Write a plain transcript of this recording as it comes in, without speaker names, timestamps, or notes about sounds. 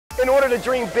In order to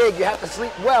dream big, you have to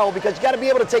sleep well because you got to be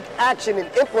able to take action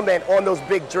and implement on those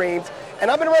big dreams.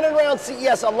 And I've been running around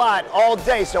CES a lot all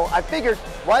day, so I figured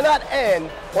why not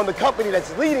end on the company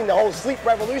that's leading the whole sleep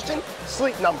revolution,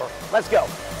 Sleep Number. Let's go.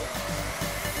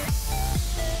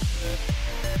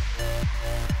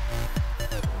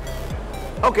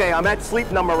 Okay, I'm at Sleep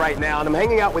Number right now, and I'm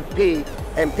hanging out with Pete.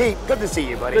 And Pete, good to see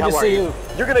you, buddy. Good to see you.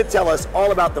 You're going to tell us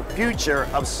all about the future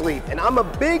of sleep. And I'm a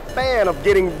big fan of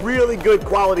getting really good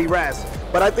quality rest,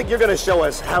 but I think you're going to show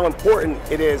us how important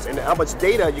it is and how much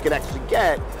data you can actually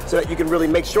get so that you can really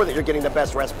make sure that you're getting the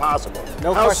best rest possible.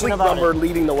 No How's question Sleep about Number it.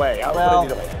 leading the way? Well,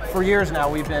 for years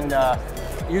now, we've been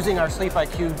using our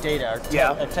SleepIQ data,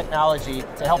 our technology,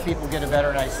 to help people get a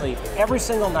better night's sleep. Every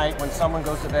single night when someone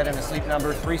goes to bed in a Sleep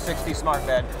Number 360 smart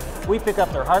bed, we pick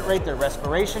up their heart rate, their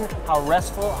respiration, how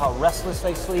restful, how restless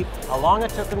they sleep, how long it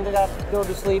took them to go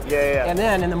to sleep. And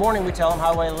then in the morning we tell them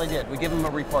how well they did. We give them a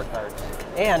report card.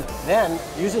 And then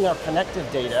using our connective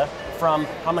data from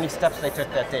how many steps they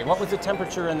took that day, what was the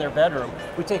temperature in their bedroom,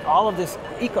 we take all of this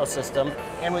ecosystem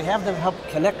and we have them help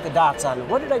connect the dots on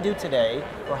what did I do today,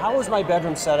 or how was my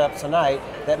bedroom set up tonight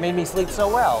that made me sleep so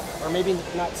well, or maybe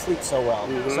not sleep so well.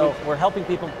 So we're helping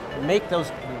people make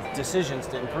those decisions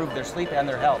to improve their sleep and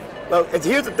their health. Well,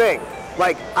 here's the thing.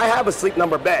 Like, I have a Sleep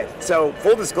Number bed, so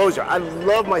full disclosure, I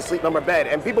love my Sleep Number bed,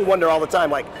 and people wonder all the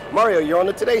time, like, Mario, you're on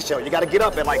the Today Show, you gotta get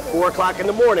up at like 4 o'clock in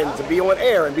the morning to be on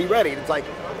air and be ready. It's like,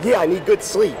 yeah, I need good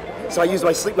sleep. So I use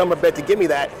my Sleep Number bed to give me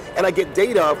that, and I get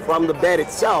data from the bed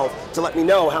itself to let me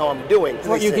know how I'm doing. It's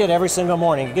what you get every single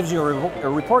morning. It gives you a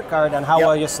report card on how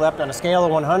well you slept on a scale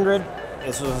of 100.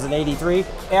 This was an 83.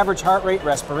 Average heart rate,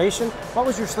 respiration. What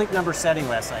was your Sleep Number setting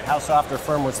last night? How soft or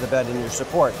firm was the bed in your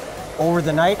support? Over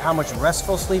the night, how much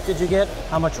restful sleep did you get?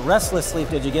 How much restless sleep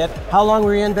did you get? How long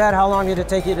were you in bed? How long did it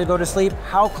take you to go to sleep?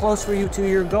 How close were you to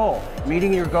your goal?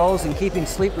 Meeting your goals and keeping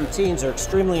sleep routines are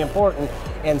extremely important,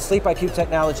 and SleepIQ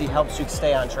technology helps you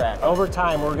stay on track. Over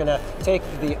time, we're gonna take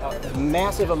the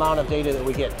massive amount of data that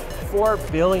we get, 4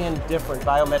 billion different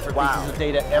biometric pieces of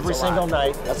data every single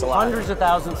night, hundreds of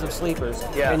thousands of sleepers,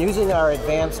 and using our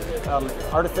advanced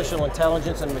artificial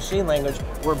intelligence and machine language,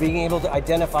 we're being able to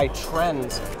identify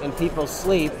trends in people's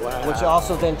sleep, which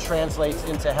also then translates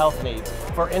into health needs.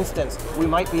 For instance, we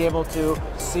might be able to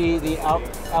see the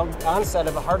onset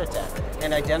of a heart attack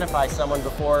and identify someone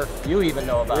before you even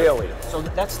know about it. So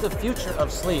that's the future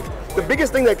of sleep. The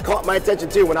biggest thing that caught my attention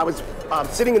too when I was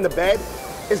sitting in the bed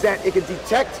is that it can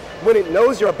detect when it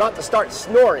knows you're about to start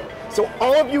snoring. So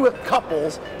all of you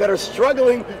couples that are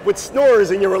struggling with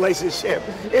snores in your relationship,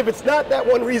 if it's not that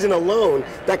one reason alone,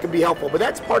 that could be helpful. But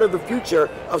that's part of the future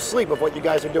of sleep, of what you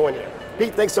guys are doing here.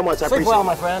 Pete, thanks so much. I appreciate it. Sleep well,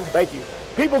 my friend. Thank you.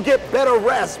 People get better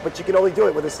rest, but you can only do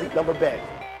it with a Sleep Number bed.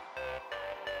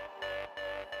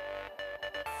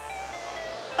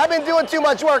 I've been doing too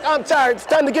much work. I'm tired. It's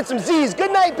time to get some Z's.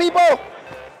 Good night, people.